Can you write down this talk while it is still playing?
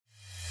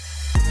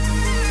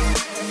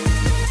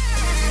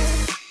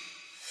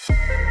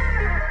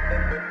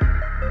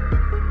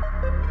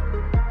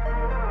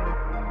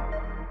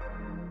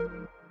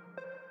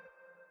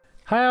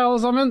Hei alle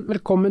sammen,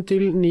 velkommen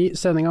til ny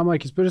sending av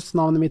Markedspuls.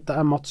 Navnet mitt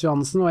Mats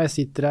Johansen, og jeg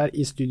sitter her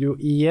i studio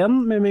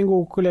igjen med min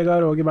gode kollega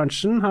Roger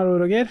Berntsen. Hallo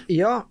Roger.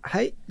 Ja,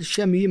 hei. Det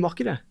skjer mye i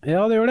markedet.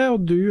 Ja, det gjør det,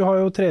 og du har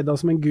jo tradet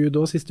som en gud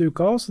også siste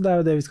uka også, så det er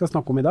jo det vi skal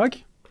snakke om i dag.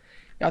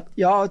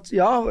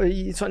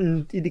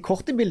 I det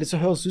korte bildet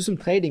så høres det ut som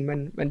trading,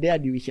 men det er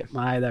det jo ikke.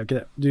 Nei, det er jo ikke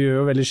det. Du gjør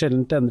jo veldig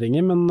sjeldent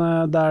endringer, men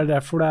det er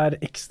derfor det er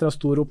ekstra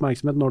stor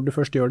oppmerksomhet når du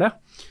først gjør det.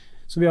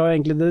 Så vi har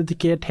egentlig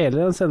dedikert hele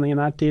den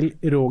sendingen her til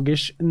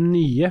Rogers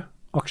nye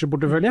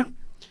aksjeportefølje,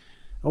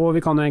 og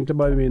vi kan jo egentlig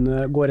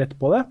bare gå rett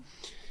på det.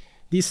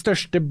 De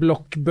største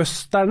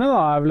blockbusterne da,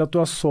 er vel at du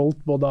har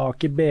solgt både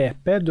Aker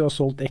BP, du har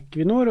solgt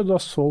Equinor, og du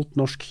har solgt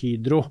Norsk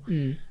Hydro,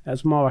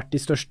 som har vært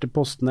de største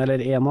postene,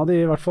 eller en av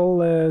de i hvert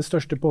fall,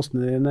 største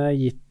postene dine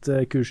gitt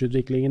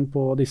kursutviklingen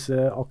på disse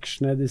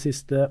aksjene de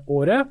siste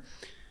året.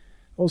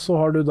 Og så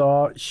har du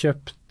da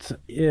kjøpt,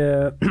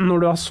 når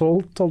du har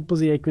solgt, holdt på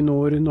å si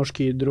Equinor,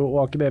 Norsk Hydro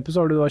og Aker BP,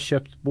 så har du da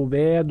kjøpt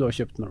Bouvet, du har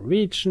kjøpt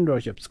Norwegian, du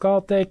har kjøpt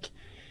Scatec,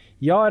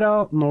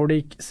 Yara,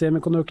 Nordic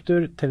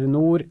Semiconductor,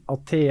 Telenor,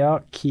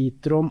 Atea,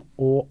 Kitron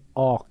og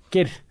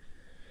Aker.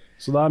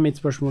 Så da er mitt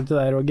spørsmål til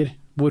deg, Roger.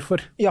 Hvorfor?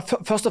 Ja,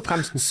 først og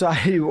fremst så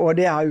er det jo, og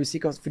det er jo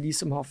sikkert for de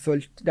som har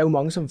fulgt, det er jo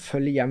mange som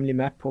følger jevnlig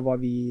med på hva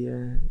vi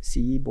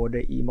sier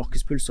både i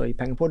Markedspuls og i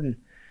Pengepodden.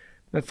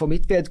 Men for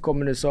mitt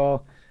vedkommende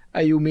så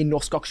er jo min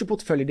norske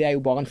aksjeportefølje, det er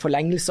jo bare en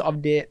forlengelse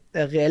av det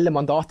reelle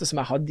mandatet som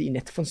jeg hadde i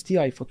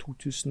nettfondstida fra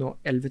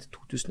 2011 til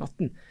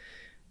 2018.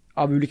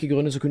 Av ulike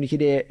grunner så kunne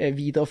ikke det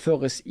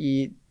videreføres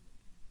i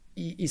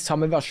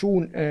samme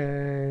versjon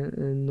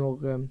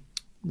når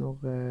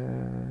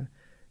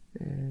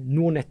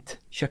Nordnet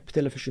kjøpte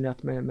eller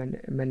fusjonerte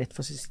med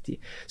nettfondstid.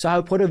 Så jeg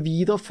har jo prøvd å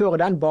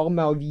videreføre den bare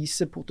med å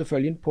vise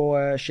porteføljen på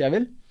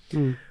Shareville.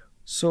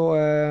 Så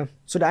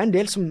det er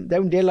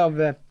jo en del av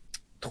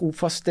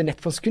trofaste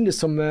nettfondskunder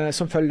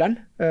som følger den,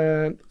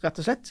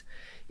 rett og slett.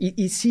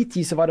 I sin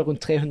tid så var det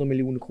rundt 300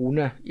 millioner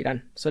kroner i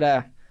den, så det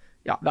er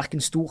hverken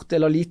stort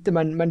eller lite,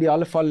 men det er i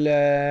alle fall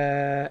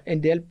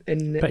en del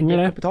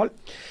kapital.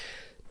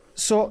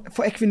 Så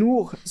for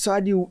Equinor så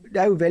er det jo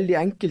veldig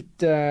enkelt.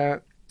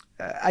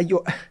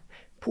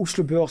 På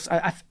Oslo Børs,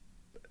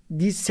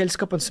 de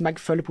selskapene som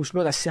jeg følger på Oslo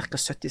Børs, er ca.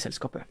 70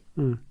 selskaper.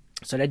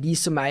 Så det er de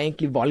som er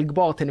egentlig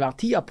valgbare til enhver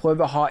tid. Jeg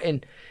prøver å ha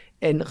en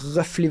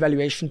roughly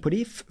valuation på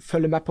de,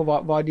 følge med på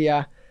hva de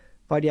er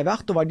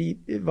verdt, og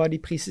hva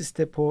de prises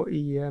til på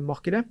i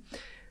markedet.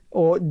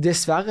 Og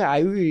dessverre er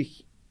jo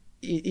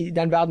i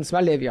den verden som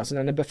jeg lever i, altså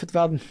denne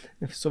Buffett-verden,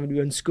 så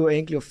du ønsker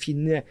egentlig å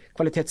finne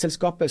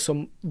kvalitetsselskapet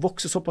som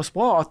vokser såpass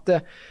bra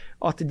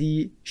at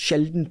de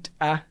sjeldent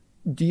er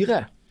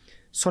dyre.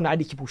 Sånn er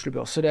det ikke på Oslo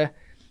Børs.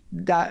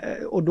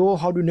 Og da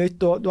har du da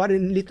er det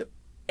en litt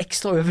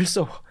ekstra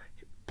øvelse å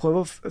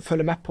prøve å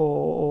følge med på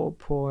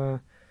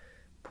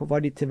hva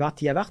de til hver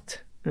tid er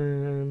verdt.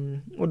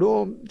 Og da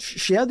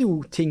skjer det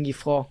jo ting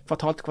fra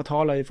kvartal til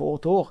kvartal og fra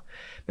år til år.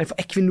 Men for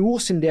Equinor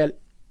sin del,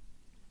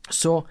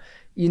 så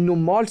i en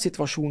normal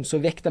situasjon så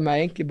vekter jeg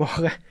meg egentlig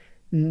bare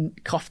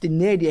kraftig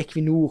ned i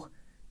Equinor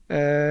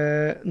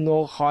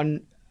når han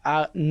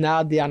er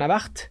nær det han er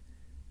verdt.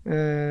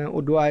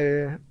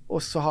 Og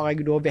så har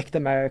jeg da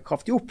vektet meg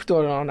kraftig opp da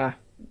han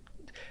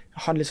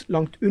handles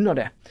langt under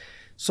det.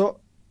 Så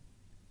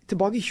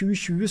tilbake i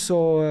 2020, så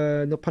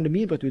når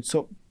pandemien brøt ut,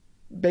 så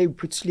ble jo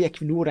plutselig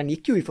Equinor, den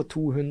gikk jo fra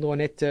 200 og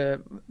ned til,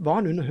 var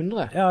han under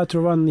 100? Ja, jeg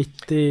tror det var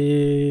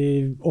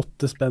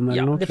 98 spenn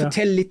eller noe. Det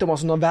forteller litt om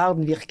altså, når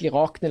verden virkelig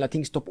rakner eller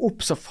ting stopper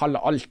opp, så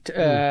faller alt.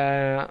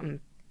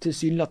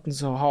 Tilsynelatende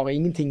så har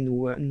ingenting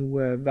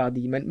noe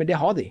verdi, men det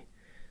har de.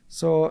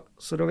 Så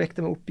da vekte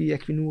jeg meg opp i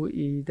Equinor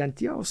i den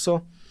tida, og så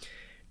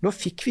nå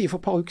fikk vi for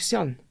et par uker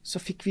siden,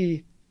 så fikk vi,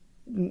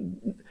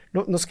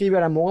 nå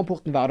skriver jeg den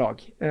morgenporten hver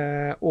dag,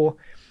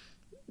 og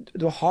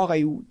da har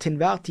jeg jo til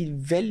enhver tid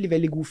veldig,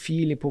 veldig god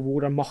feeling på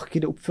hvordan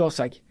markedet oppfører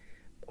seg.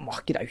 Og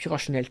markedet er jo ikke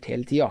rasjonelt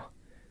hele tiden.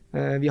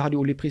 Vi hadde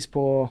jo oljepris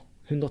på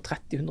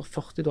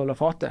 $130–140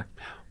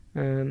 fatet.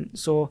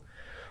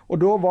 Og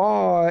da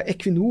var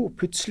Equinor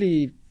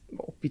plutselig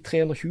oppe i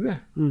 320.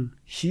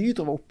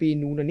 Hydro var oppe i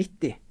noen og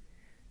 90.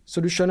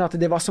 Så du skjønner at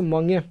det var så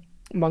mange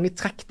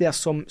trekk der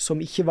som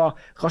ikke var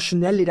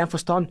rasjonelle i den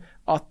forstand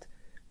at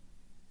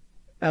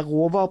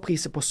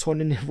råvarepriser på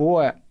sånne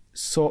nivåer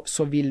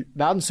så vil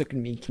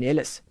verdensøkonomien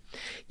kneles.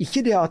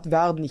 Ikke det at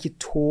verden ikke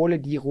tåler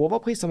de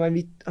råvareprisene,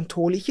 men han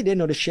tåler ikke det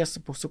når det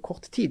skjer på så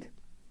kort tid.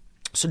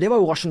 Så det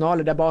var jo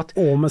rasjonale. Det er bare at,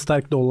 og med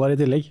sterk dollar i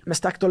tillegg. Med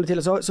sterk dollar i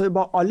tillegg. Så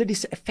bare alle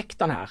disse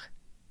effektene her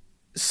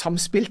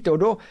samspilte,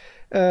 og da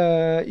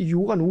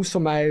gjorde jeg noe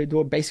som jeg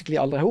da basically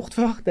aldri har gjort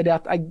før. Det er det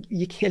at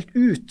jeg gikk helt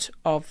ut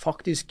av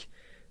faktisk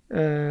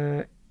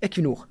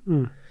Equinor.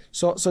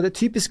 Så det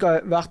typiske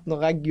har vært når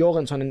jeg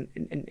gjør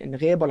en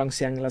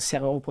rebalansering eller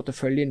ser over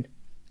porteføljen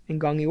en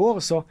gang i år,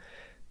 så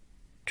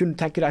kunne du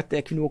tenke deg at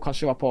Equinor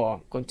kanskje var på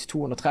rundt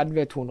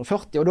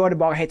 230-240, og da er det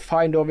bare helt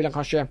fine. Da vil han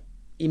kanskje,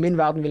 i min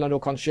verden vil han da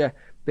kanskje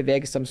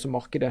bevege seg som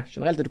markedet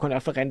generelt, og du kan i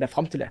hvert fall regne deg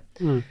frem til det.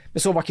 Men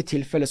så var ikke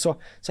tilfellet.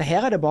 Så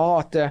her er det bare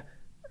at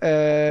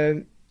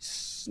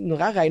når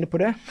jeg regner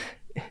på det,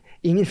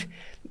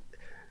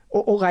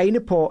 å regne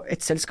på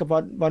et selskap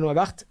hva noe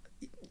verdt,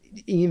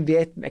 ingen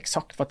vet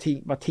eksakt hva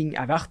ting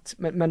verdt,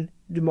 men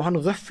du må ha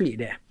en røffelig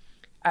idé.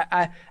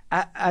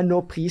 Nå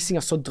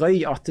prisinger så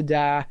drøy at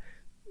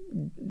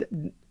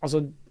altså,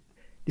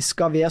 det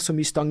skal være så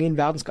mye stang inn,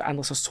 verden skal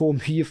endre seg så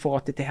mye for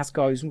at dette her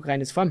skal liksom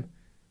regnes frem.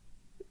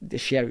 Det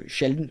skjer jo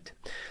sjeldent.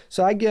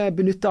 Så jeg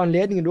benyttet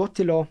anledningen da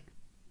til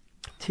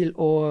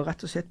å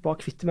rett og slett bare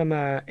kvitte meg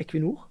med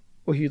Equinor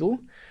og Hydro,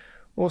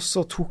 og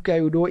så tok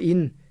jeg jo da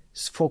inn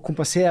for å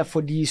kompensere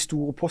for de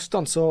store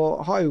postene, så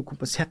har jeg jo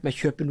kompensert med å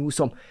kjøpe noe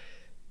som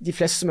de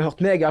fleste som har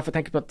hørt meg, i hvert fall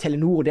tenker på at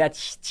Telenor, det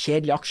et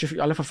kjedelig aksje,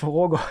 i alle fall for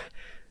Roger,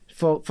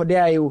 for det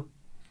jo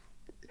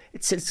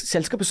et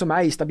selskap som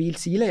i stabilt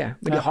sileie,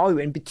 men de har jo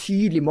en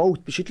betydelig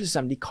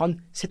beskyttelsesevne. De kan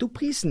sette opp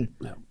prisen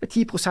med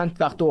 10%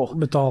 hvert år.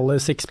 Betale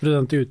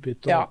 6% i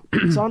utbytte. Ja,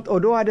 sant?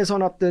 Og da det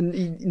sånn at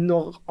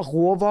når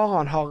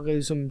råvarene har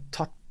liksom,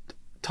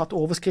 tatt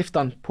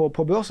overskriftene på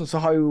børsen,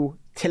 så har jo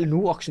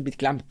Telenor-aksjen blitt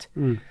glemt.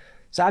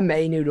 Så jeg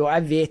mener jo da,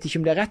 jeg vet ikke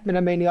om det rett, men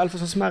jeg mener i alle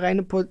fall sånn som jeg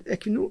regner på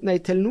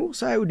Telenor,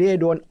 så jo det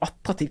da en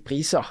attraktiv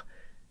priser.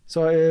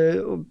 Så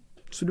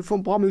du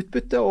får bra med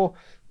utbytte,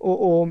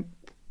 og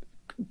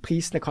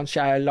prisene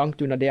kanskje langt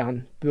under det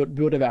han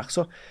burde være.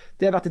 Så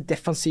det har vært et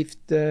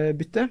defensivt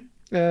bytte.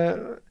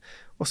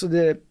 Og så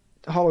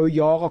har jo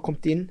Yara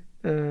kommet inn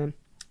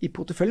i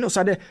porteføljen, og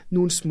så det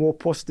noen små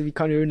poster. Vi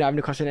kan jo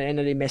nevne kanskje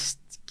en av de mest,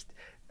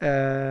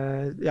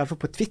 i alle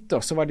fall på Twitter,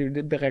 så var det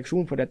jo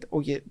reaksjon på det at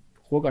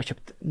Roger har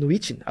kjøpt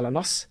Norwegian, eller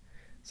NAS.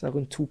 Så det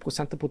rundt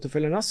 2% av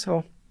porteføljen NAS.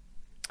 Og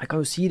jeg kan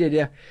jo si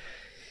det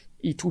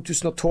i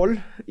 2012,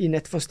 i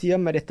nettfondstida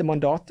med dette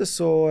mandatet,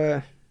 så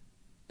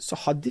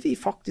hadde vi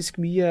faktisk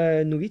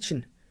mye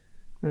Norwegian.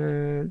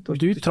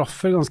 Du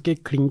traffer ganske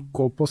klink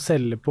opp på å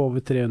selge på over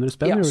 300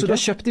 spenn. Ja, så da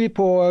kjøpte vi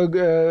på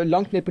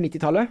langt ned på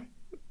 90-tallet,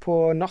 på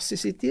NAS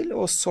i sitt til,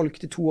 og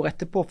solgte 2 år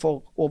etterpå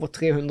for over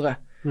 300.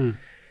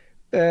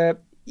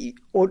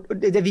 Og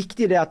det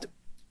viktige at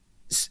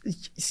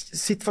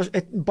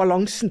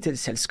balansen til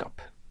et selskap.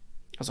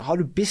 Altså har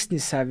du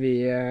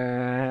business-heavy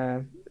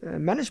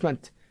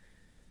management,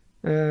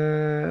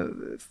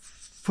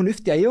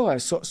 fornuftige eiere,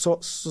 så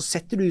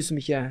setter du som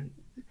ikke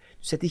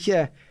du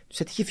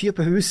setter ikke fyr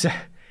på huset,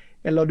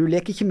 eller du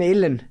leker ikke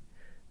mailen,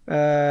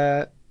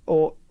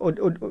 og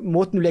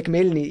måten du leker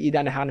mailen i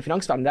denne her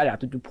finansverdenen, det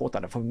at du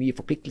påtar deg for mye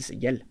forpliktelse,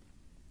 gjeld.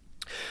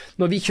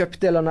 Når vi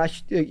kjøpte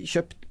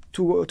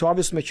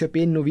Toavis som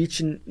kjøpte inn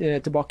Norwegian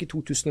tilbake i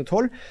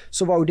 2012,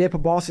 så var jo det på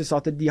basis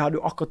at de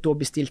hadde akkurat da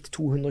bestilt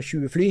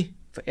 220 fly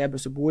for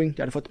Airbus og Boeing. De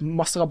hadde fått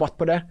masse rabatt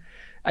på det.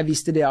 Jeg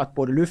visste det at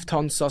både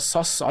Lufthansa,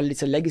 SAS, alle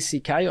disse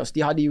legacy carriers,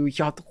 de hadde jo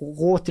ikke hatt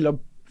råd til å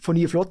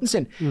fornye flåten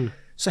sin.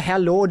 Så her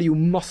lå det jo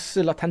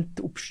masse latent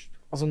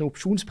en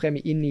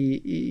opsjonspremie inn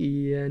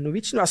i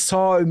Norwegian. Og jeg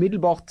sa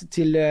umiddelbart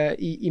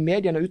i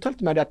mediene og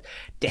uttalte meg at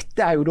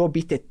dette jo da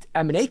blitt et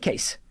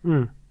M&A-case.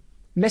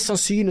 Mest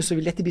sannsynlig så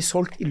vil dette bli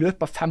solgt i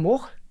løpet av 5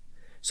 år.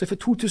 Så fra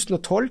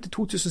 2012 til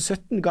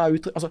 2017 ga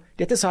jeg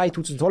dette sa jeg i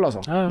 2012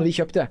 altså, når vi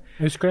kjøpte.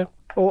 Jeg husker det.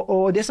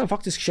 Og det som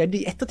faktisk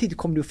skjedde i ettertid,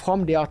 kom det jo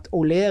fram det at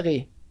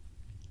O'Leary,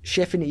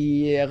 sjefen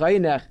i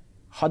Ryanair,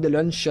 hadde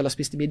lunsj eller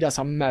spiste middag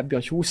sammen med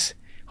Bjørn Kjos.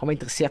 Han var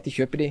interessert i å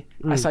kjøpe de.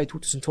 Jeg sa i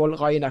 2012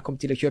 Ryanair kom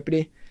til å kjøpe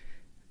de.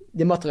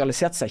 Det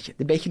materialiserte seg ikke.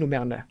 Det ble ikke noe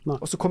mer enn det.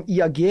 Og så kom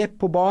IAG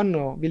på banen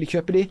og ville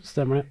kjøpe de.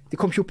 Stemmer det.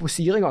 De kom ikke opp på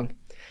syre engang.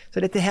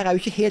 Så dette her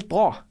jo ikke helt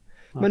bra.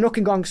 Men nok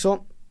en gang så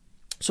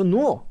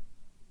nå,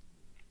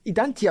 i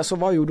den tida så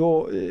var jo da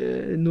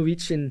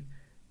Norwegian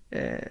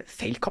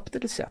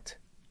feilkapitalisert.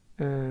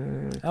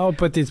 Ja, og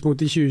på et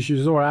tidspunkt i 2020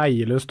 så var det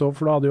eierløst også,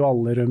 for da hadde jo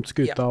alle rømt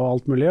skuta og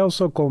alt mulig, og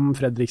så kom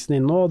Fredriksen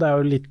inn nå, og det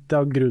jo litt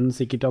av grunnen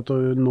sikkert til at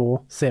du nå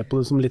ser på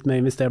det som litt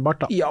mer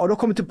investerbart da. Ja, og da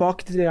kommer vi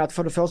tilbake til det at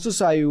for det første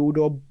så jo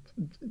da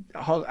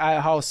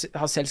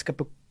har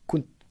selskapet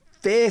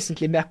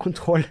vesentlig mer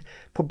kontroll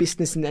på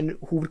businessen enn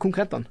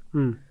hovedkonkurrentene.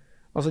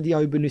 Altså de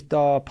har jo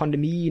benyttet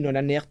pandemien og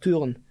den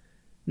nedturen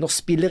når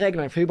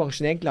spillereglene i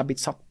flybransjen egentlig har blitt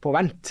satt på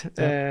vent.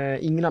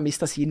 Ingen har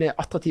mistet sine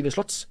attraktive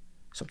slots,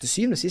 som til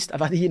syvende og sist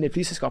verdien i et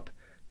flyselskap.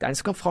 Den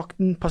som kan frakte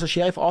en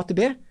passasjer fra A til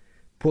B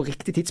på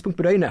riktig tidspunkt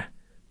på døgnet,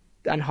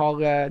 den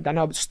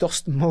har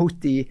størst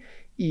mote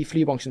i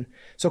flybransjen.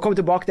 Så kommer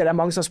vi tilbake til det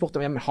mange som har spurt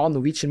om, har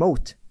Norwegian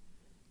mote?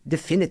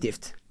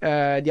 Definitivt.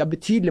 De har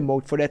betydelig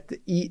mote, for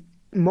det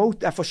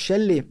mote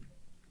forskjellig.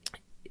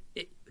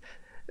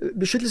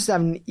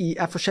 Beskyttelsesevnen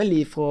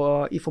forskjellig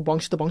fra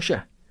bransje til bransje.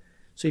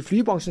 Så i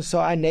flybransjen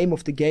så name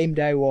of the game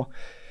det jo å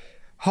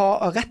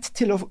ha rett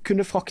til å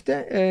kunne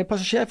frakte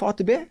passasjerer fra A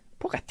til B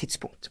på rett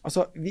tidspunkt.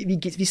 Altså,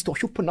 vi står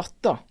ikke opp på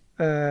natta,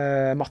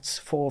 Mats,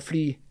 for å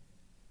fly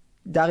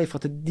derifra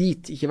til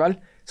dit, ikke vel?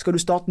 Skal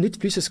du starte nytt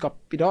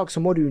flyselskap i dag,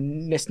 så må du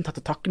nesten ta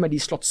til takke med de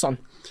slotsene.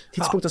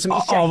 Tidspunkter som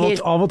ikke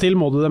helt... Av og til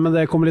må du det, men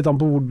det kommer litt an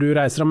på hvor du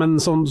reiser. Men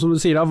som du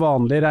sier, av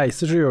vanlige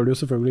reiser så gjør du jo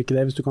selvfølgelig ikke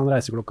det, hvis du kan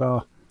reise klokka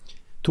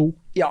 2.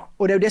 Ja,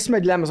 og det jo det som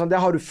dilemma. Sånn.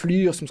 Der har du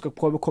flyer som skal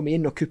prøve å komme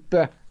inn og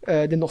kuppe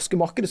det norske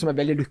markedet, som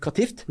veldig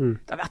lukrativt.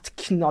 Det har vært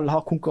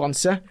knallhard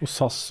konkurranse. Og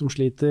SAS som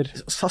sliter.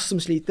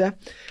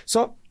 Så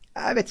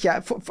jeg vet ikke,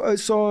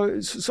 så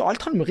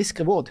alt handler om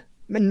risk-reward.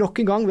 Men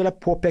nok en gang vil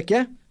jeg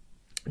påpeke,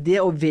 det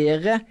å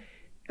være,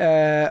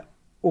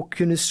 å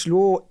kunne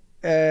slå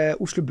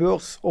Oslo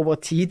Børs over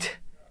tid,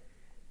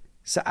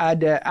 så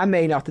det, jeg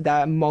mener at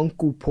det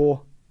manko på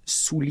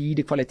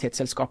solide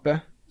kvalitetsselskaper,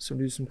 som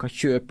du som kan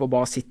kjøpe og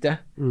bare sitte.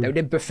 Det jo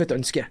det Buffett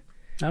ønsker.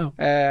 Ja.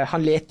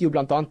 Han leter jo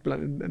blant annet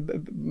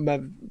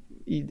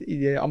i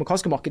det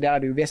amerikanske markedet,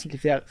 der det jo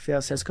vesentlig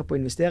flere selskaper å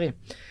investere i.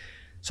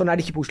 Sånn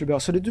det ikke på Oslo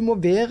Børs. Så du må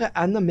være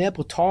enda mer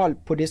brutal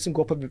på det som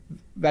går på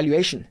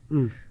valuation.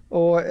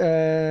 Og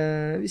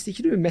hvis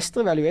ikke du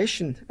mestrer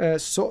valuation,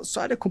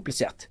 så det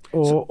komplisert.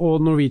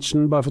 Og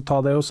Norwegian, bare for å ta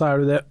det, og så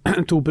det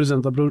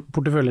 2% av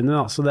porteføljen din,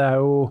 da. Så det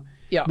jo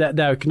ja. Det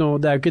jo ikke noe,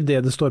 det jo ikke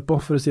det står på,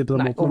 for å si det på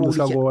den måten, om det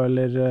skal gå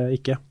eller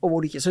ikke.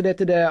 Overhodet ikke. Så det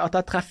det at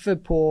jeg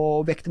treffer på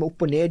å vekte meg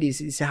opp og ned i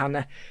disse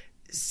herne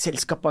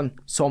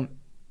selskapene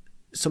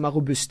som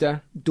robuste,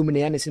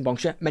 dominerende i sin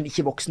bransje, men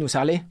ikke vokser noe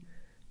særlig,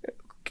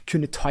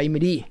 kunne time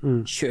de,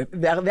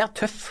 være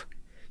tøff,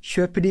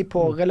 kjøpe de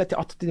på relativt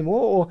attraktivt nivå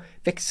og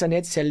vekse seg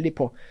ned, selge de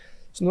på.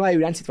 Så nå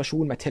jo den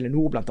situasjonen med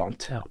Telenor blant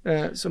annet,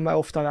 som jeg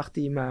ofte har vært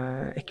i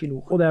med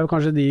Equinor. Og det jo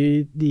kanskje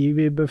de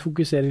vi bør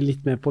fokusere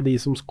litt mer på, de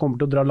som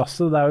kommer til å dra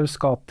lasset. Det jo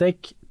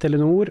Scatec,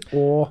 Telenor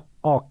og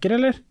Aker,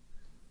 eller?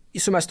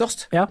 Som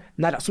størst? Ja.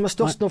 Neida, som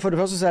størst nå for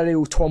det første så det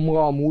jo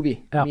Tomra og Movi,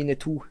 mine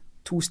to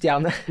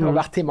stjerner, har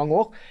vært i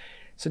mange år.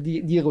 Så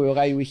de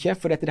rører jeg jo ikke,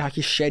 for det har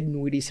ikke skjedd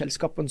noe i de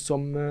selskapene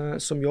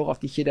som gjør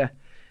at ikke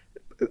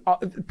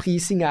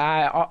prising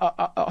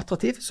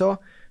attraktiv. Så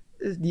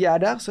de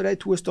der, så det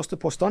de to største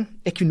postene.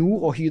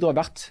 Equinor og Hydro har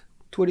vært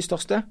to av de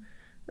største.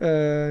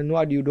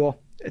 Nå det jo da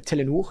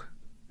Telenor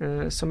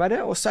som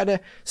det, og så det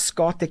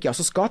Scatec. Ja,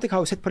 så Scatec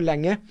har jo sett på det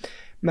lenge,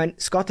 men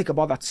Scatec har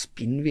bare vært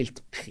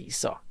spinnvilt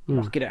priser i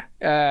markedet.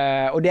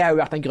 Og det har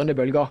jo vært den grønne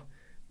bølgen.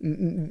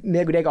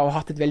 Meg og deg har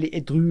hatt et veldig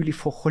edruelig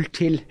forhold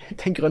til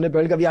den grønne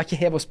bølgen. Vi har ikke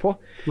hevet oss på.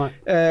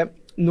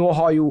 Nå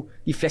har jo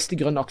de fleste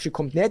grønne aksjer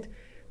kommet ned,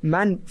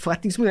 men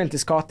forretningsmodellen til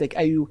Scatec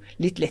jo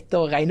litt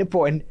lettere å regne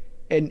på enn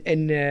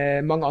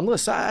mange andre,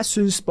 så jeg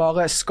synes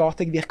bare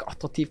Scatec virker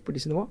attraktivt på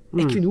disse nivåene.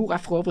 Equinor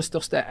for øvrig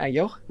største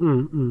eier.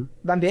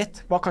 Hvem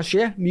vet? Hva kan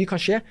skje? Mye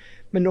kan skje,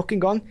 men nok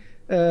en gang,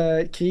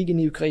 krigen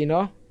i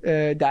Ukraina,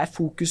 det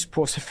fokus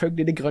på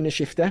selvfølgelig det grønne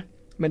skiftet,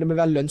 men det må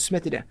være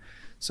lønnsomhet i det.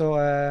 Så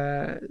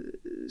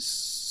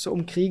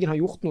om krigen har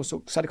gjort noe, så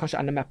det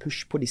kanskje enda mer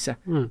push på disse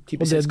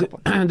typer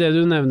selskaper. Det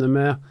du nevner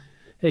med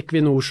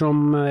Equinor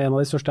som en av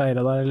de største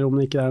eierne der, eller om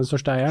det ikke den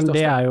største eieren,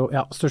 det jo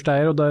største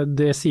eier, og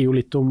det sier jo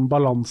litt om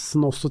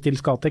balansen også til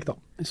Scatec, da.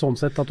 Sånn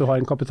sett at du har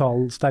en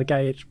kapitalsterk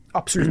eier.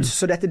 Absolutt,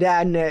 så dette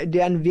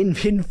det en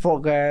win-win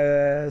for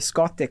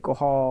Scatec å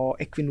ha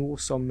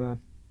Equinor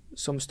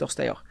som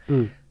største eier.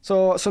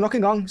 Så nok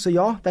en gang, så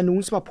ja, det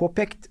noen som har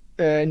påpekt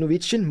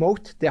Norwegian,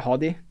 Moat, det har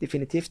de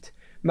definitivt.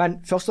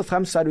 Men først og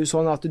fremst det jo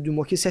sånn at du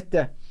må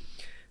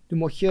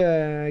ikke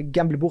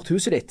gamble bort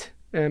huset ditt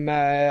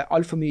med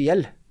alt for mye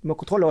gjeld. Du må ha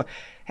kontroll. Og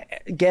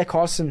Geir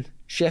Karlsen,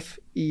 sjef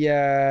i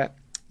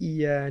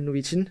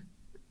Norwegian,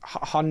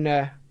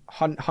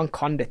 han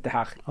kan dette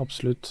her.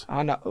 Absolutt.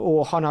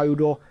 Og han har jo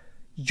da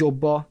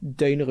jobbet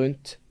døgnet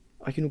rundt.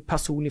 Jeg har ikke noe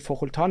personlig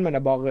forhold til han, men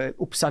jeg har bare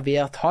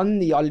observert han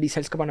i alle de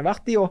selskapene han har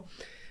vært i, og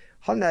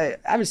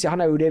jeg vil si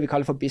han jo det vi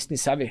kaller for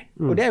business savvy.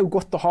 Og det jo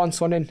godt å ha en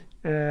sånn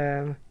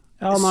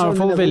ja, han har i hvert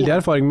fall veldig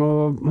erfaring med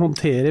å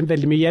håndtere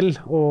veldig mye gjeld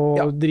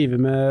og drive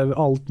med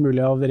alt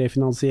mulig av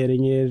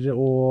refinansieringer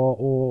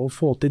og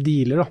få til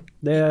dealer, da.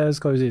 Det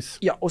skal jo sies.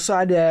 Ja, og så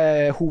det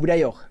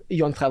hovedeier,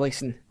 John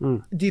Fredriksen.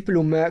 Dype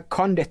lomme,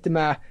 kan dette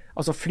med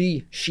altså fly,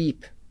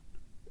 skip,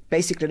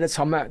 basically det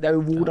samme. Det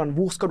jo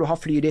hvor skal du ha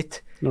flyet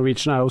ditt?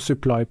 Norwegian jo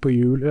supply på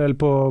hjul, eller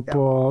på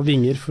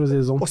vinger, for å si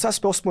det sånn. Og så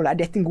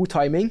spørsmålet, dette en god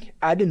timing?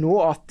 Det nå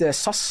at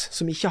SAS,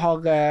 som ikke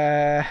har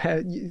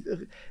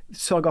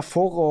sørget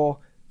for å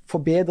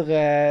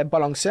forbedre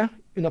balanse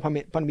under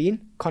pandemien,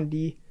 kan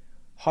de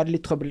ha det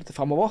litt trøbbelete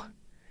fremover?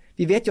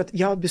 Vi vet jo at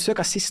vi har besøk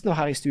av Sistner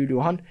her i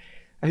studio.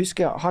 Jeg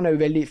husker, han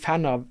jo veldig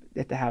fan av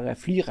dette her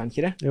flyren,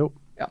 ikke det? Jo.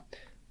 Ja.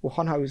 Og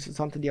han har jo,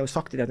 sant, de har jo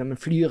sagt det, men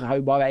flyret har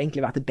jo bare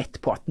egentlig vært et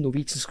bett på at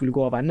Norwegian skulle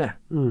gå av ende.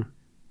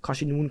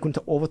 Kanskje noen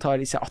kunne overta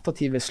disse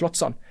attraktive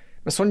slotsene,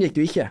 men sånn gikk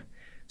det jo ikke.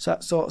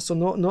 Så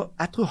nå,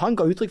 jeg tror han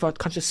ga uttrykk for at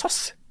kanskje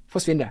SAS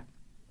forsvinner.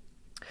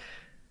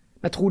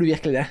 Men tror du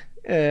virkelig det?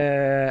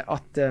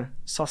 At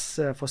SAS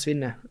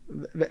forsvinner?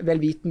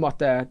 Vel viten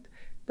med at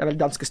det vel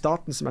danske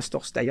staten som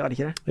størst eier, det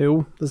ikke det? Jo,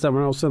 det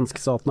stemmer. Og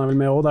svenske staten vel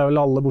med også. Det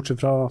vel alle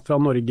bortsett fra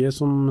Norge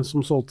som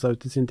solgte seg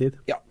ut i sin tid.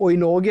 Ja, og i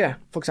Norge,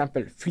 for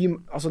eksempel,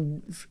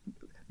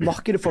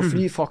 markedet for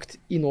flyfrakt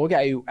i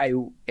Norge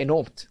jo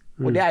enormt.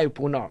 Og det jo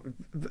på grunn av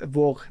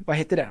vår, hva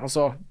heter det?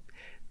 Altså,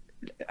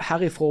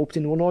 herifra opp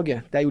til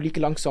Nord-Norge, det jo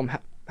like langt som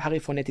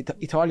herifra ned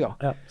til Italia.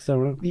 Ja,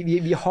 stemmer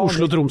det.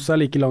 Oslo-Tromsø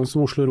litt like langt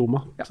som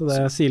Oslo-Roma, så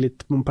det sier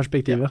litt om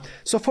perspektivet.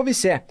 Ja. Så får vi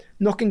se.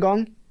 Nok en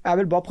gang, jeg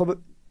vil bare prøve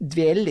å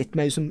dvele litt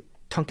med liksom,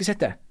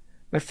 tankesettet.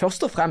 Men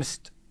først og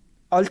fremst,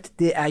 alt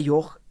det jeg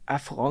gjør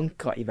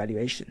forankret i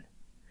valuation.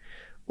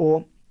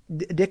 Og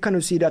det kan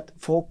du si at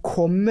for å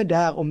komme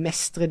der og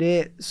mestre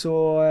det, så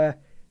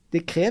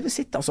det krever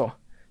sitt, altså.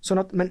 Sånn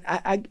at, men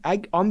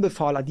jeg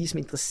anbefaler de som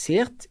er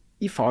interessert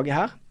i faget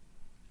her,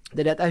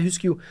 det at jeg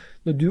husker jo,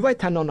 når du var i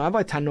tenårene, når jeg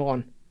var i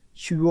tenårene,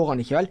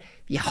 20-årene ikke vel,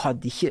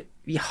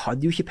 vi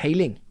hadde jo ikke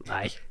peiling.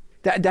 Nei.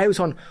 Det er jo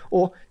sånn,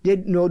 og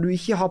når du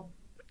ikke har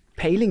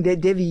peiling,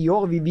 det vi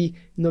gjør,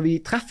 når vi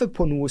treffer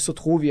på noe, så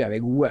tror vi er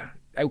gode.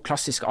 Det er jo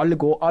klassisk,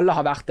 alle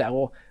har vært der,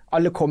 og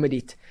alle kommer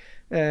dit.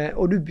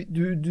 Og du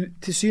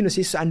til syvende og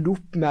sist så ender du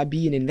opp med å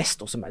bli en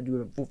investor som er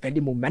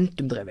veldig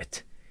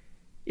momentumdrevet.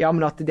 Ja,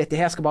 men at dette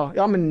her skal bare,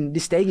 ja, men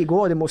det steg i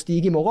går, det må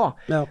stige i morgen.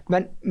 Ja.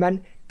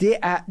 Men det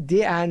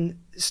er en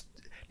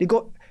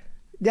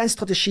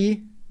strategi,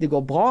 det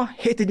går bra,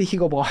 heter det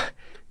ikke går bra.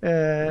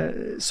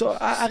 Så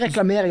jeg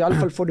reklamerer i alle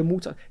fall for det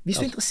motsatt. Hvis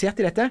du er interessert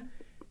i dette,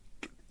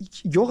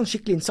 gjør en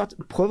skikkelig innsats,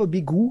 prøv å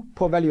bli god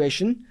på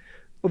valuation,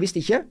 og hvis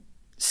ikke,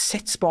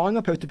 sett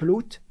sparinger på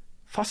autopilot,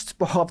 fast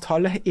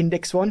spareavtale,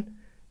 indeksfond,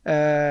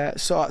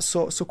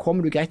 så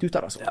kommer du greit ut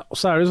av det. Altså. Ja, og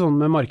så er det sånn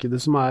med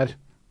markedet som er,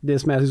 det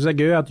som jeg synes er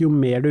gøy, at jo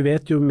mer du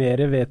vet, jo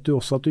mer vet du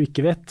også at du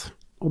ikke vet.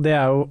 Og det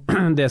er jo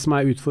det som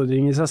er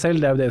utfordringen i seg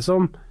selv, det er jo det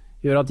som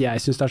gjør at jeg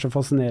synes det er så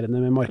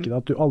fascinerende med markedet,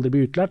 at du aldri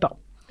blir utlært da.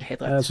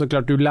 Helt rett. Så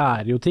klart du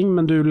lærer jo ting,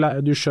 men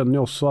du skjønner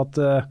jo også at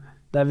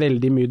det er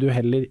veldig mye du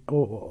heller,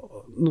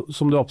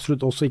 som du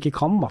absolutt også ikke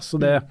kan da. Så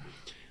det,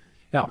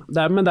 ja,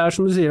 men det er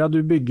som du sier, at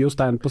du bygger jo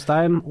stein på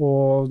stein,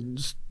 og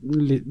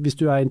hvis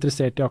du er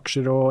interessert i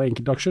aksjer og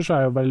enkeltaksjer, så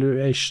er jo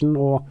valuation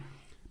og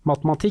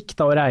matematikk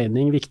da, og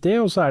regning viktig,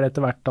 og så er det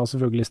etter hvert da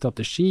selvfølgelig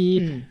strategi,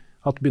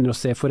 at du begynner å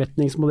se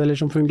forretningsmodeller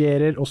som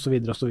fungerer, og så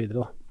videre og så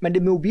videre. Da. Men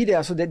det må bli det,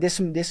 altså det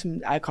som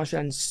er kanskje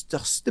den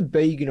største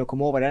bøygen å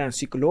komme over, det er den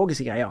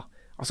psykologiske greia.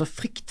 Altså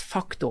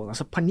fryktfaktoren,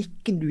 altså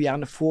panikken du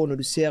gjerne får når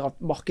du ser at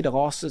markedet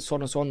raser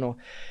sånn og sånn, og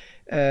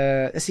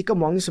det er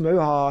sikkert mange som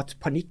også har hatt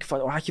panikk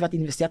for, og har ikke vært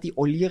investert i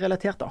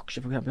oljerelaterte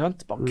aksjer, for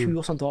eksempel, bare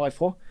kursene drar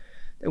ifra.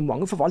 Det er jo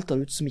mange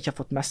forvaltere ute som ikke har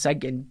fått med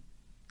seg en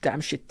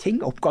damn shit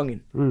ting oppgangen,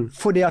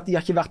 fordi at de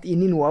har ikke vært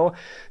inne i noe, og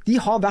de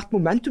har vært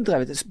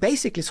momentumdrevet,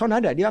 basically sånn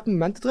er det, de har vært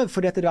momentumdrevet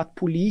fordi at det har vært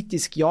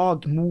politisk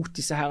jag mot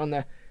disse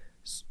herrene,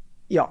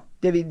 ja,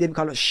 det vi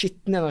kaller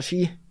skitten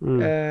energi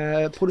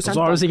produsenter. Og så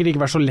har det sikkert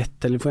ikke vært så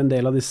lett eller for en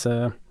del av disse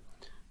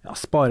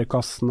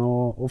sparekassene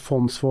og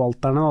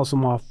fondsforvalterne da,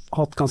 som har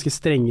hatt ganske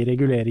strenge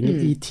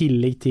reguleringer i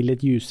tillegg til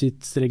et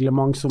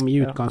UCITS-reglement som i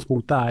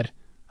utgangspunktet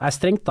er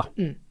strengt da.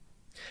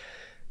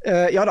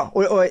 Ja da,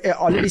 og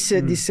alle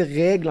disse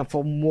reglene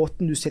for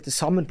måten du setter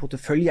sammen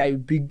portefølje er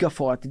jo bygget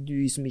for at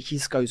du som ikke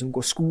skal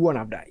gå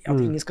skoene av deg, at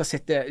ingen skal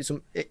sette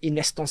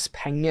investorens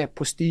penger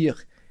på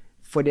styr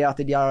fordi at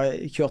de har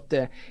kjørt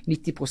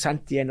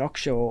 90% i en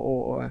aksje,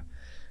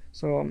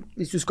 så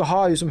hvis du skal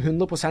ha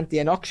 100% i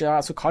en aksje,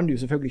 så kan du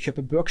selvfølgelig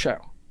kjøpe Berkshire,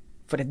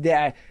 for de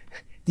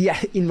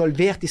er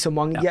involvert i så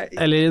mange... Ja,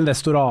 eller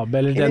Investor AB,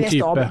 eller den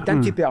type.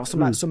 Den type, ja,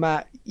 som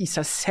er i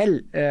seg selv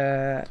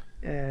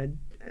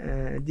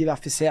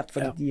diversifisert,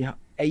 fordi de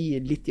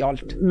eier litt i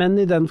alt. Men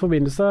i den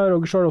forbindelse,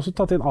 Roger, så har du også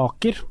tatt inn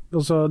Aker.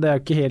 Altså, det er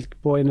jo ikke helt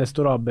på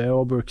Investor AB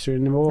og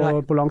Berkshire-nivå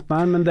på langt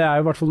nær, men det er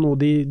jo i hvert fall noe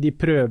de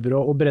prøver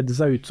å bredde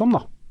seg ut som,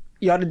 da.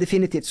 Ja, det er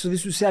definitivt. Så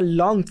hvis du ser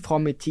langt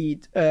frem i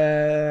tid,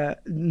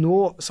 nå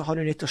så har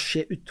det nødt til å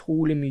skje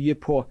utrolig mye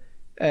på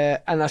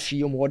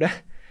energiområdet.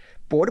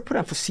 Både på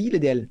den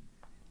fossile delen.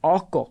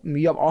 Aker,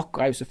 mye av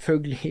Aker er jo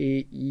selvfølgelig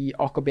i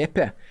Aker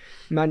BP,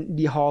 men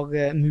de har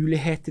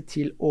muligheter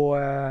til å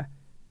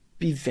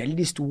bli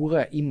veldig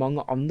store i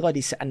mange andre av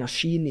disse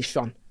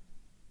energinisjene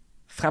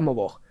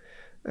fremover.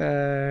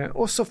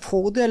 Og så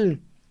fordelen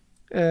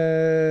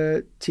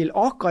til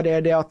Aker det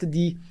er det at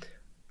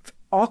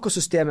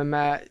Aker-systemet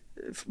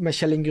med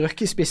Kjell Inge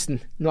Røkke i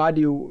spissen, nå er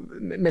det jo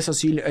mest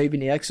sannsynlig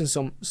Øyvind Eriksen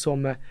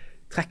som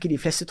trekker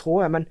de fleste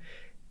tråder, men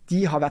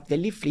de har vært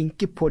veldig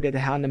flinke på det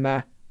her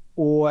med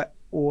å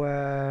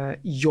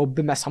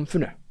jobbe med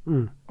samfunnet.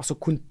 Altså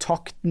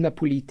kontakten med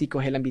politikere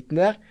og hele den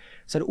biten der,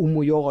 så er det om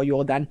å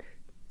gjøre den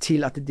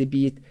til at det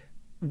blir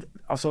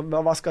altså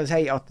hva skal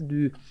jeg si, at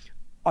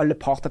alle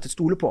parter til å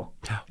stole på.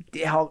 Ja.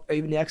 Det har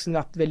Øyvind Eriksen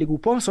vært veldig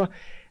god på, så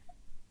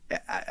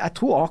jeg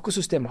tror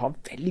Aker-systemet har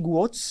veldig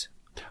gode odds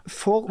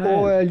for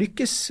å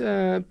lykkes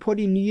på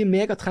de nye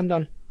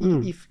megatrendene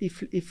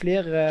i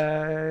flere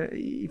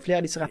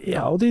av disse retningene.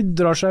 Ja, og de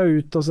drar seg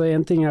ut, altså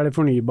en ting er det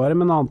fornybare,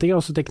 men en annen ting er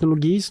også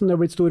teknologi som de har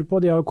blitt store på.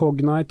 De har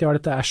Cognite, de har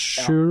dette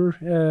Azure,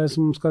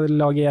 som skal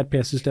lage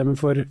ERP-systemer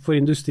for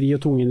industri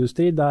og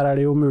tungindustri. Der er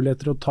det jo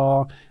muligheter å ta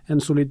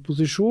en solid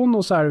posisjon,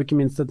 og så er det jo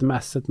ikke minst dette med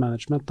asset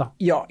management da.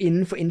 Ja,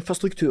 innenfor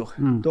infrastruktur.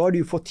 Da har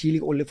du jo fått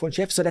tidlig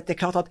oljefondsjef, så dette er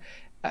klart at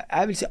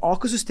jeg vil si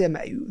Aker-systemet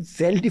er jo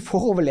veldig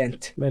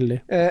foroverlent. Veldig.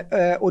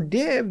 Og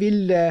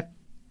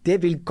det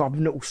vil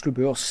gavne Oslo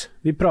Børs.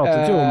 Vi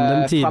pratet jo om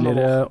den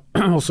tidligere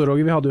også,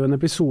 Roger. Vi hadde jo en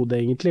episode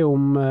egentlig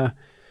om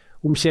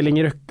Kjell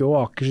Inge Røkke og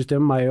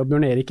Aker-systemet, meg og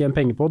Bjørn Erik i en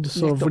pengepod.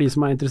 Så nettopp. For de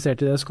som er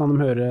interessert i det, så kan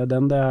de høre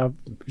den. Det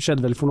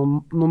skjedde vel for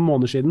noen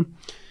måneder siden.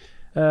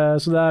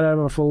 Så der, i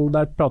hvert fall,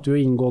 der prater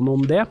vi jo inngående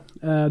om det.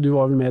 Du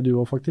var vel med du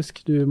også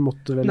faktisk? Du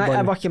måtte vel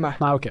jeg var ikke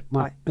med. Nei, ok.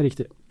 Nei.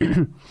 Riktig.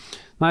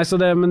 Nei,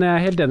 men jeg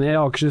er helt enig.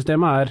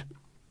 Aker-systemet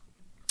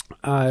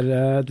er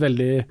et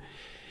veldig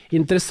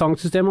interessant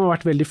system og har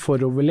vært veldig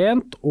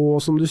foroverlent,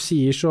 og som du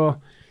sier så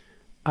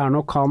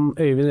nok han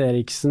Øyvind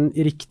Eriksen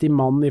riktig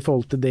mann i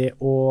forhold til det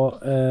å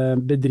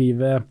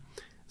bedrive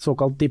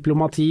såkalt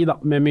diplomati da,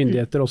 med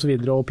myndigheter og så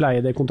videre, og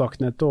pleie det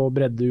kontaktnettet og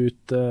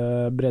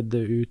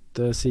bredde ut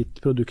sitt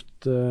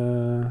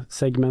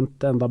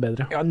produktsegment enda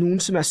bedre. Ja,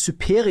 noen som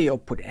superior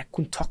på det,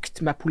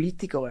 kontakt med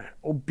politikere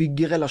og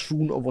bygge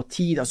relasjon over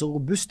tid, altså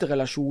robuste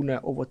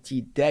relasjoner over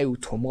tid, det jo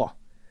Tomra.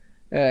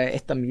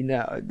 Et av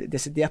mine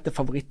desiderte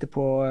favoritter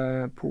på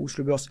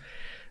Oslo Børs.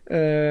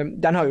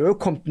 Den har jo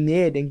kommet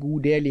ned en god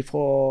del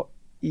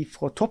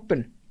ifra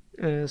toppen,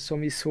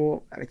 som vi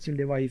så, jeg vet ikke om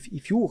det var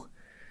i fjor,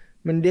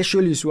 men det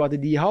skyldes jo at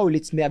de har jo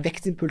litt mer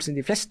vektimpuls enn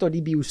de fleste, og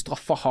de blir jo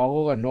straffet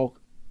hardere når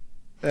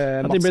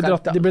de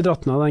ble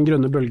dratt ned av den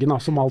grønne bølgen,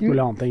 som alt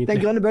mulig annet egentlig.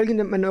 Den grønne bølgen,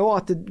 men også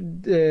at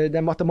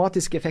den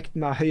matematiske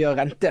effekten med høyere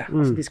rente,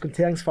 altså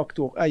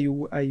diskonteringsfaktor,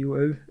 jo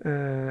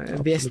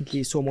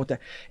vesentlig i så måte.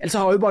 Ellers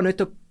har jeg jo bare nødt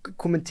til å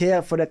kommentere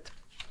for det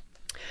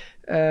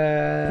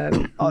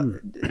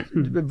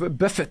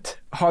Buffett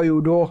har jo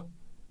da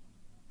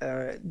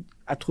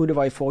jeg tror det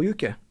var i forrige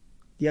uke,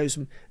 de har jo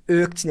som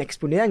økt sin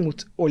eksponering mot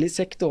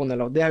oljesektoren,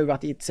 eller det har jo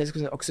vært i et selskap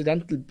som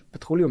Occidental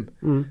Petroleum.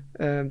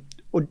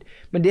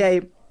 Men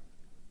det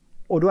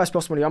og da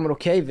spørsmålet, ja, men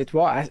ok, vet du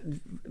hva,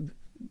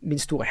 min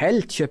store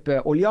helt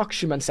kjøper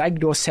oljeaksjer, mens jeg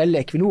da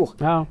selger Equinor.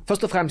 Ja.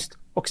 Først og fremst,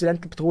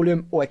 Occidental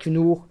Petroleum og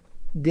Equinor,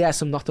 det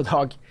som natt og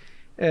dag.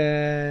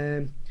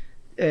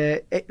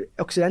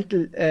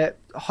 Occidental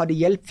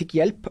fikk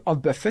hjelp av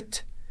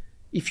Buffett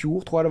i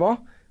fjor, tror jeg det var,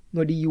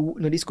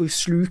 når de skulle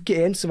sluke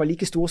en som var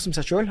like stor som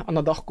seg selv,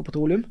 Anadarko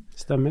Petroleum.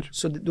 Stemmer.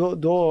 Så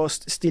da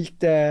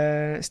stilte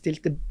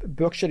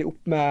Berkshire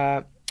opp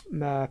med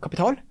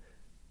kapital.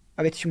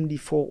 Jeg vet ikke om de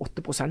får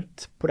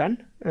 8% på den.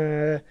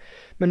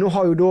 Men nå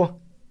har jo da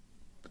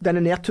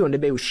denne nedturen,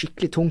 det ble jo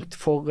skikkelig tungt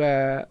for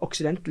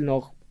Occidental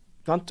når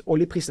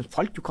oljeprisen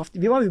falt jo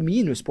kraftig. Vi var jo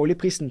minus på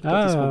oljeprisen på et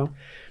tidspunkt.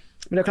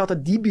 Men det klart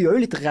at de blir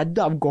jo litt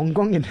redde av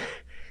gonggongen.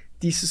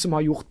 Disse som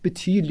har gjort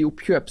betydelig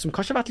oppkjøp, som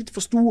kanskje har vært litt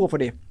for store for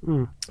dem.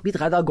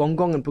 Blitt redde av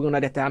gonggongen på grunn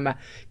av dette her med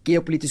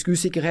geopolitisk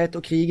usikkerhet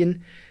og krigen.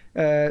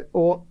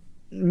 Og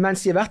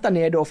mens de har vært der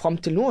nede og frem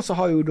til nå, så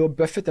har jo da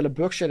Buffett eller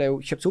Berkshire jo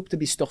kjøpt seg opp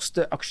til de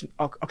største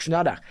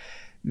aksjonærer der.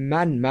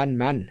 Men,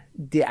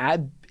 det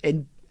en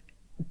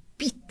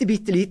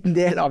bitte liten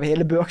del av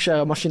hele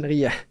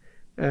Berkshire-maskineriet,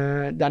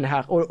 denne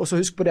her. Og så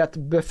husk på det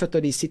at Buffett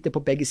og de sitter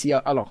på begge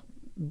sider, eller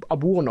av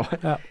bordet nå.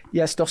 Ja.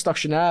 De største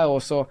aksjonærer,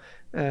 og så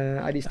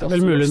de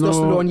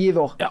største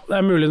långiver. Ja,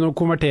 det mulig noen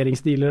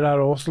konverteringsdealer der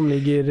også, som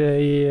ligger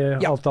i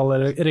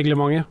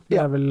avtalereglementet.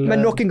 Ja.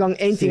 Men nok en gang,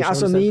 en ting,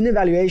 altså mine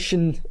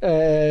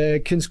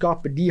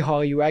valuation-kunnskaper, de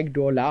har jo jeg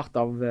da lært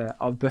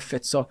av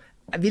Buffett, så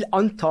jeg vil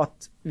anta at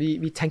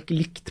vi tenker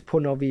likt på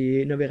når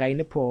vi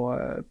regner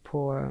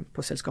på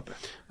selskapet.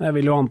 Jeg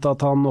vil jo anta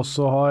at han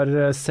også har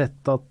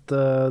sett at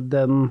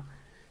den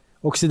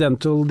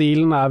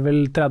Occidental-dealen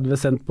vel 30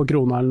 cent på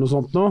krona eller noe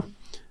sånt nå,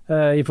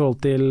 i forhold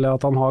til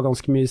at han har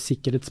ganske mye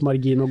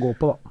sikkerhetsmargin å gå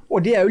på da.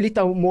 Og det jo litt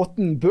av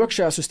måten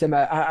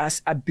Berkshire-systemet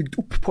bygd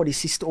opp på de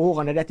siste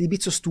årene. De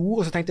blitt så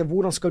store, så tenkte jeg,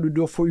 hvordan skal du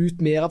da få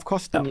ut mer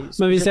avkastning? Ja,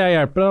 men hvis jeg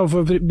hjelper deg å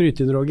få bryte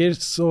inn, Roger,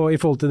 så i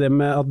forhold til det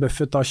med at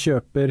Buffett da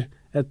kjøper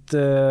et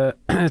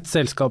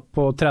selskap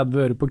på 30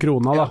 øre på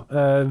krona da,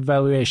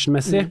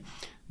 valuation-messig,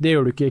 det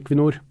gjør du ikke i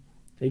Equinor,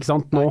 ikke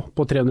sant? Nå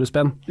på 300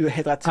 spenn. Du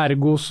helt rett.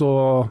 Ergo så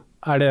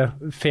det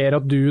fair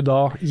at du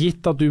da,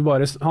 gitt at du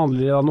bare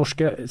handler i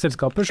norske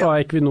selskaper, så har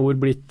Equinor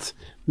blitt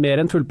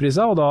mer enn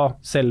fullprisa, og da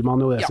selger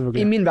man jo det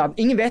selvfølgelig. I min verden,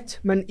 ingen vet,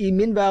 men i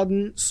min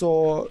verden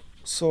så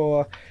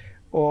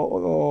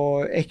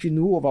og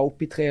Equinor var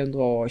oppe i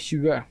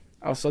 320.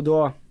 Altså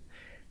da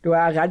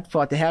jeg redd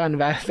for at det her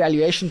en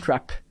valuation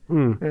trap.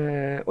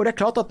 Og det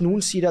klart at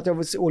noen sier at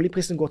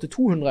oljeprisen går til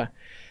 200,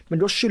 men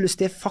da skyldes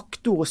det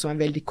faktorer som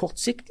veldig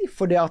kortsiktig,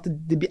 for det at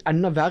det blir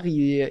enda verre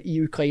i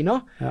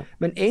Ukraina. Ja.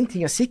 Men en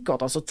ting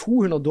sikkert, altså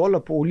 $200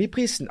 på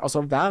oljeprisen,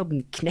 altså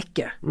verden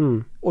knekker.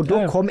 Og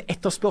da kom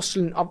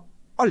etterspørselen av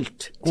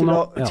alt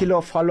til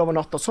å falle over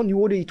natta. Sånn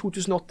gjorde det i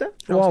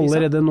 2008. Og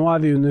allerede nå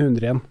vi under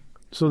 100 igjen.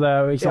 Så det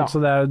jo ikke sant, så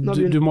det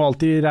du må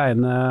alltid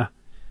regne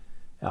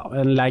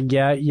en lag.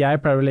 Jeg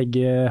pleier å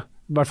legge,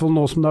 i hvert fall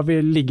nå som det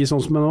vil ligge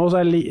sånn som det nå,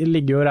 så jeg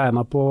ligger jo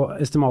regnet på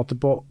estimatet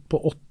på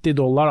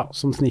 $80 da,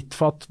 som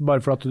snittfatt,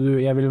 bare for at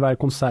jeg vil være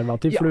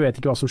konservativ, for du vet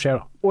ikke hva som skjer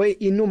da. Og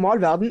i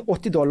normal verden,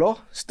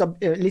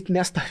 $80, litt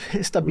mer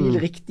stabil,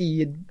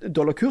 riktig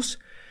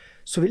dollarkurs,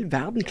 så vil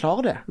verden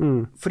klare det.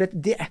 For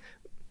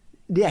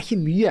det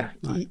ikke mye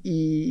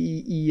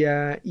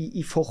i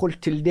forhold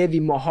til det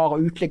vi må ha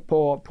utlegg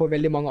på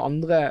veldig mange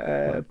andre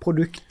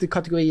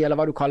produktkategorier, eller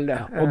hva du kaller det.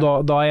 Ja,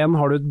 og da igjen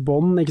har du et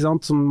bånd, ikke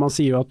sant, som man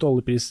sier jo at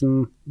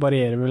oljeprisen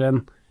varierer vel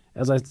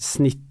et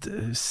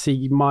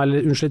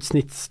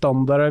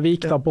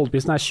snittstandardvik da på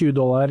oljeprisen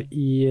 $20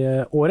 i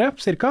året,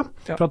 cirka,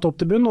 fra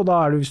topp til bunn, og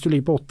da hvis du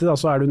ligger på 80, da,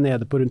 så du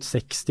nede på rundt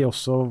 60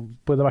 også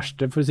på det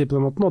verste, for å si på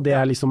den måten, og det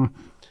liksom,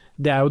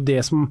 det jo det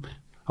som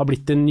har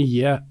blitt det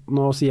nye,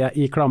 nå sier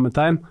jeg i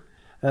klammetegn,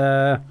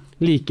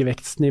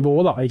 likevektsnivå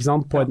da, ikke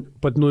sant?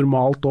 På et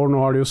normalt år.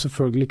 Nå har det jo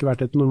selvfølgelig ikke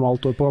vært et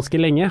normalt år på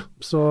ganske lenge,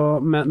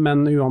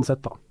 men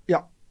uansett da.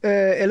 Ja,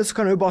 ellers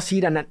kan jeg jo bare si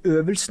den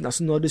øvelsen,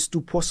 altså når det sto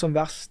på som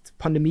verst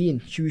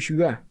pandemien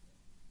 2020,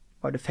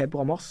 var det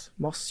februar-mars?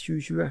 Mars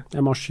 2020?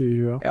 Ja, mars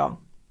 2020. Ja,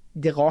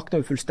 det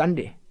raknet jo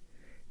fullstendig.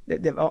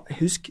 Det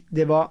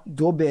var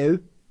da ble jo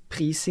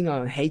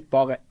prisingen helt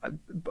bare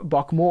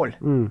bak mål.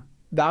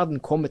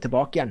 Verden kommer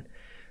tilbake igjen.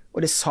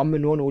 Og det samme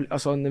nå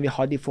når vi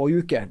hadde i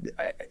forrige uke.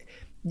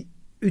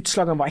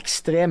 Utslagene var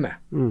ekstreme,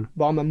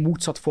 bare med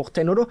motsatt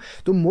fortegn. Og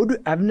da må du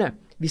evne,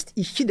 hvis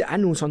ikke det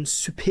noen sånn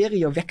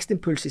superior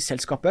vekstimpuls i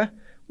selskapet,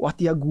 og at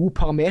de har gode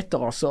parametre,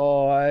 altså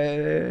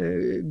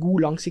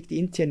god langsiktig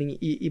inntjening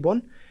i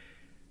bånd,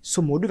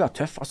 så må du være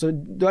tøff. Altså,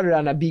 da det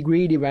denne be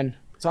greedy when,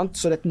 sant?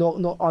 Så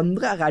når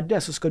andre redde,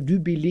 så skal du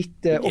bli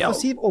litt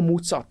offensiv og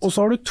motsatt. Og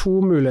så har du to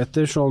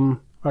muligheter, sånn,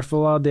 i hvert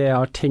fall av det jeg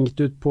har tenkt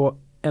ut på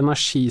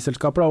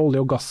energiselskaper, olje-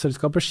 og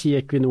gasselskaper, si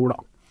Equinor da.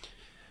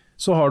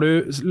 Så har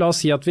du, la oss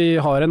si at vi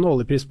har en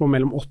oljepris på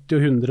mellom 80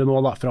 og 100 nå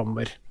da,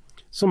 fremover,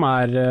 som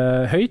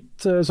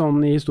høyt,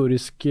 sånn i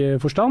historisk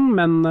forstand,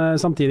 men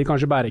samtidig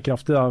kanskje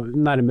bærekraftig da,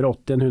 nærmere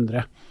 80 enn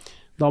 100.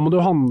 Da må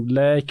du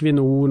handle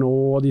Equinor nå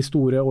og de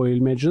store oil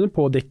majorene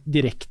på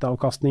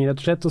direkteavkastning rett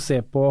og slett, og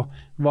se på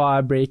hva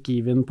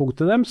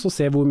break-even-punktet deres, og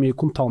se hvor mye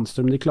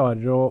kontantstrøm de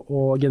klarer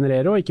å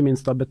generere, og ikke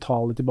minst da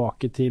betale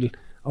tilbake til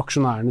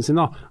aksjonærene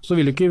sine. Så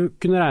vil du ikke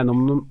kunne regne om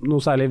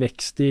noe særlig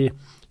vekst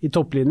i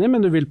topplinjen,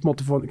 men du vil på en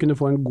måte kunne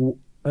få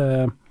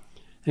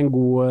en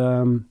god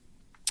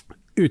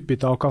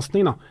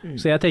utbytteavkastning da.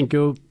 Så jeg tenker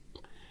jo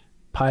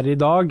per i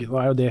dag,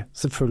 da jo det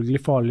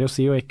selvfølgelig farlig å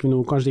si, og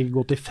Equinor kanskje ikke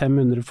gå til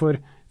 500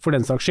 for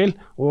den saks skyld,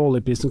 og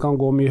oljeprisen kan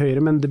gå mye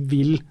høyere, men det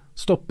vil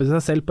stoppe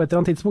seg selv på et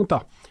eller annet tidspunkt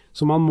da.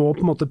 Så man må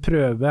på en måte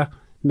prøve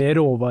med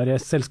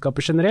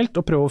råvareselskaper generelt,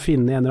 og prøve å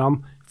finne en eller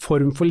annen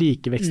form for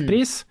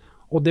likevekstpris,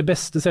 og det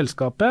beste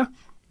selskapet,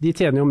 de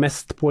tjener jo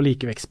mest på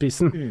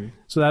likevekstprisen.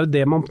 Så det jo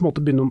det man på en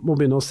måte må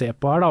begynne å se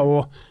på her da,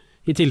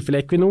 og i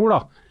tilfelle Equinor da,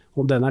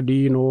 om den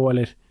dyr nå,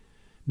 eller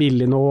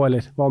billig nå,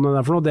 eller hva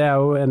den for noe, det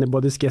jo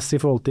anybody's guess i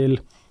forhold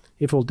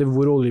til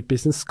hvor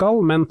oljeprisen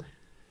skal, men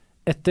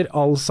etter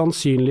all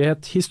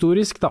sannsynlighet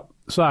historisk da,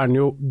 så den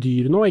jo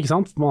dyr nå, ikke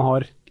sant? Man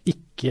har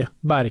ikke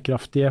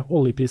bærekraftige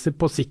oljepriser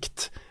på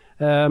sikt.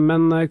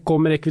 Men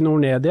kommer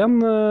Equinor ned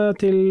igjen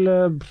til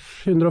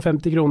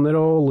 150 kroner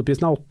og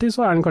oljeprisen 80,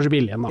 så den kanskje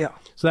billig igjen da. Ja.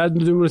 Så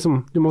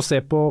du må se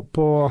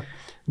på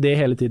det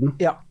hele tiden.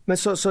 Ja, men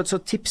så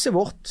tipset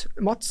vårt,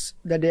 Mats,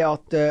 det det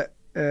at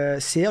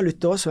ser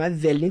lyttere som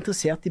veldig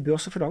interessert i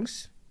børs og finans,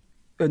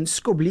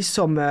 ønsker å bli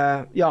som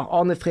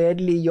Arne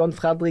Fredli, John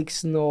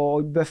Fredriksen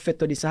og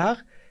Buffett og disse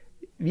her.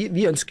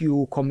 Vi ønsker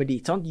jo å komme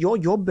dit. Sant? Gjør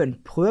jobben,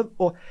 prøv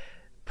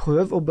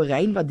å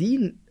beregne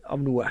verdien av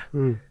noe.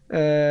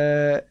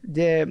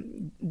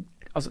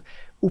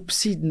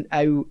 Oppsiden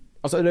jo,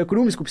 altså den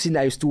økonomiske oppsiden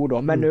jo stor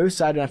da, men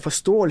også det den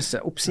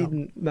forståelse,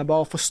 oppsiden med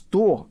bare å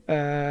forstå.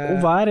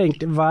 Og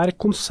vær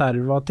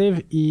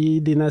konservativ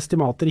i dine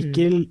estimater,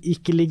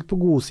 ikke ligg på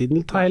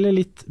godsiden, ta heller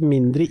litt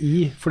mindre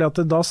i, for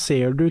da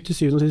ser du til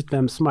syvende og sist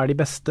hvem som de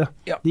beste.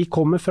 Ja. De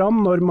kommer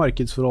fram når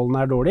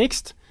markedsforholdene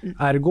dårligst,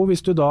 ergo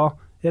hvis du da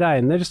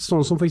regner,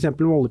 sånn som for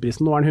eksempel med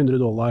oljeprisen, nå den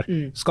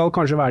 $100, skal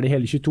kanskje være det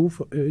hele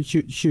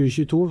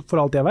 2022 for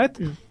alt jeg vet,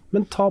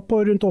 men ta på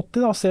rundt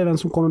 80 da, og se hvem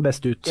som kommer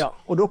best ut. Ja,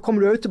 og da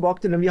kommer du jo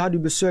tilbake til når vi hadde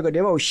besøk, og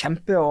det var jo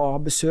kjempe å ha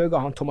besøk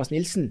av han Thomas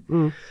Nilsen.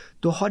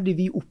 Da hadde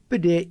vi oppe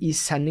det i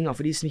sendingen,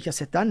 for de som ikke har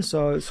sett den,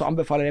 så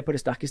anbefaler jeg det på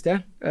det sterkeste.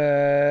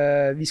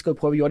 Vi skal jo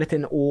prøve å gjøre det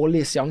til en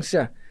årlig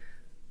seanse.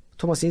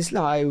 Thomas Nilsen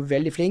jo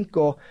veldig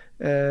flink, og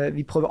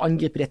vi prøver å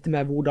angripe dette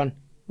med hvordan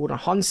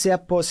han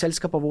ser på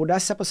selskaper, hvordan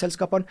jeg ser på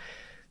selskapene.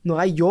 Når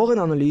jeg gjør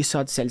en analyse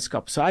av et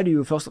selskap, så det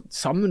jo først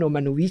sammen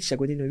med Norwegian, jeg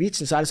går inn i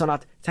Norwegian, så det sånn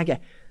at, tenker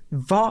jeg,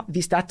 hva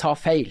hvis jeg tar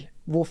feil?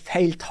 Hvor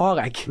feil tar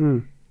jeg?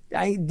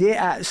 Det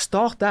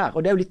start der,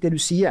 og det jo litt det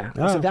du sier.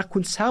 Ja. Altså, vær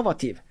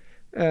konservativ.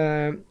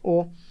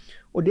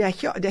 Og det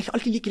ikke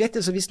alltid like lett.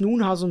 Altså, hvis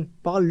noen har sånn,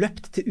 bare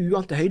løpt til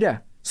uante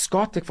høyde,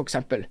 Scatec for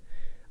eksempel.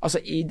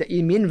 Altså,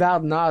 i min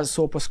verden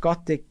så på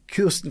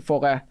Scatec-kursen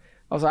for,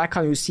 altså jeg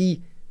kan jo si,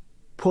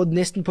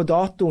 nesten på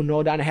datoen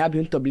når denne her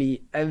begynte å bli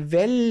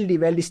veldig,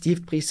 veldig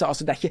stivt priset.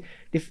 Altså,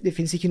 det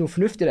finnes ikke noe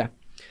fornuft i det.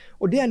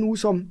 Og det noe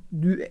som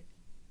du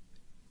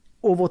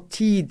over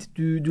tid,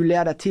 du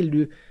lærer deg til,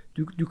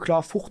 du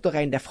klarer fort å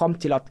regne deg frem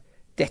til at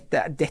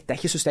dette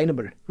ikke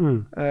sustainable,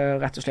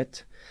 rett og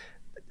slett.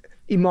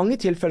 I mange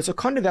tilfeller så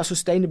kan det være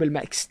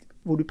sustainable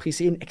hvor du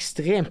priser inn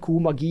ekstremt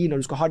god margin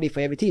når du skal ha det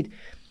for evig tid,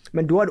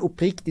 men da det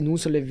oppriktig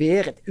noen som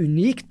leverer et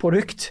unikt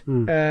produkt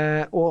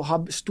og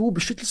har stor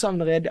beskyttelse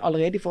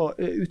allerede fra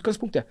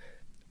utgangspunktet.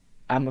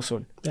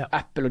 Amazon,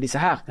 Apple og disse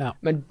her,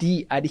 men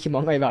de det ikke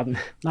mange i verden.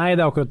 Nei,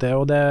 det akkurat det,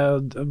 og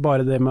det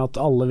bare det med at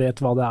alle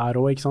vet hva det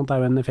også, ikke sant? Det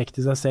jo en effekt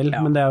i seg selv,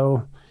 men det jo,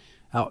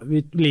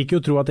 vi liker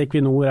jo å tro at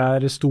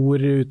Equinor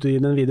stor ute i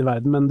den vide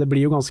verden, men det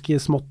blir jo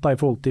ganske smått da, i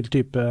forhold til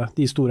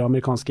de store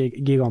amerikanske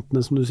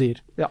gigantene, som du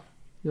sier. Ja,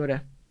 gjør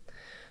det.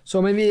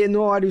 Så, men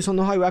nå det jo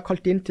sånn, nå har jo jeg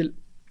kalt inn til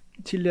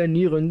til en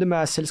ny runde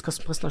med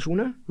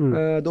selskapspresentasjoner.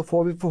 Da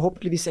får vi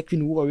forhåpentligvis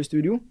Equinor i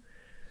studio.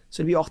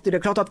 Så det blir artig. Det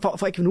er klart at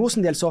for Equinor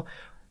sin del så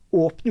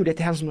åpner jo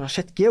dette her som har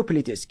skjedd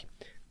geopolitisk.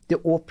 Det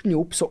åpner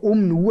jo opp, så om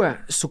noe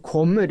så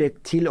kommer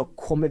det til å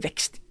komme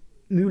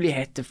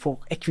vekstmuligheter for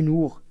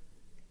Equinor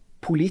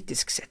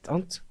politisk sett.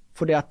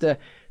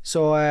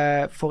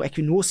 For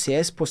Equinor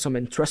ses på som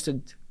en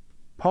trusted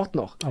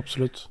partner.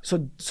 Absolutt.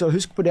 Så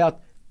husk på det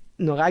at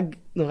når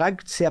jeg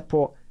ser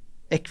på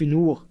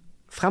Equinor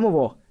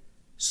fremover,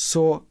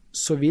 så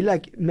vil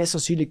jeg mest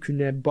sannsynlig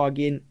kunne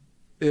bake inn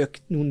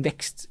noen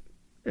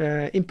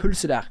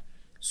vekstimpulser der,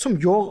 som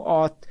gjør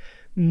at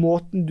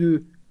måten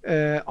du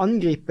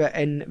angriper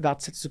en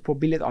verdsettelse på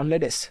blir litt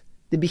annerledes.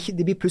 Det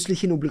blir plutselig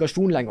ikke en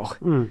obligasjon lenger.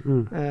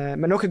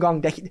 Men nok en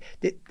gang, det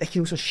er ikke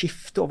noe som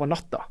skifter over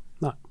natta.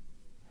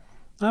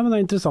 Nei, men det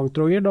er interessant,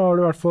 Roger. Da har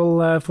du i hvert fall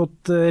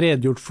fått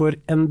redegjort for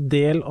en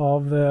del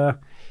av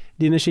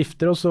dine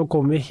skifter, og så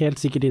kommer vi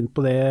helt sikkert inn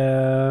på det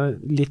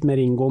litt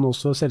mer inngående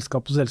også,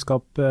 selskap og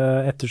selskap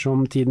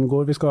ettersom tiden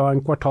går. Vi skal ha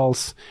en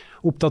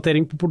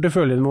kvartalsoppdatering på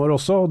porteføljen vår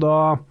også, og da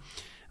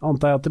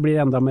antar jeg at det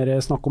blir enda mer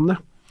snakk om det.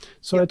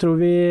 Så jeg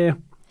tror vi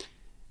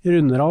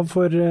runder av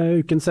for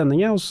ukens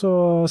sending, og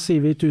så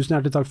sier vi tusen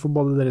hjertelig takk for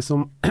både dere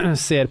som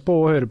ser på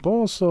og hører på,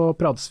 og så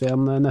prates vi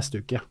igjen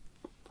neste uke.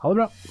 Ha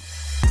det bra!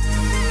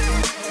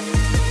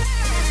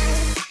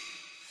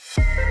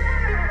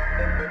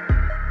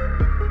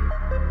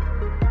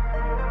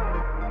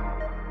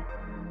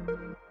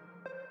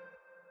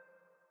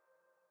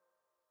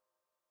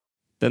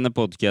 Denne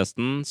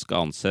podcasten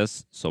skal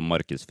anses som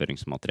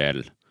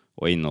markedsføringsmateriell,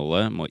 og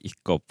innholdet må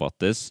ikke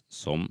oppfattes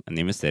som en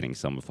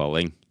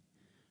investeringsanbefaling.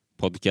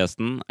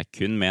 Podcasten er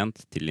kun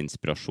ment til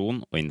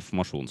inspirasjon og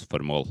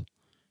informasjonsformål.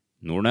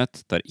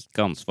 Nordnet tar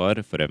ikke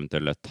ansvar for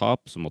eventuelle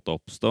tap som måtte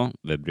oppstå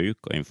ved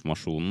bruk av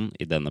informasjonen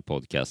i denne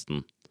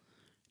podcasten.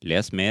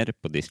 Les mer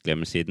på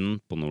disclaimer-siden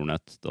på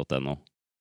nordnet.no.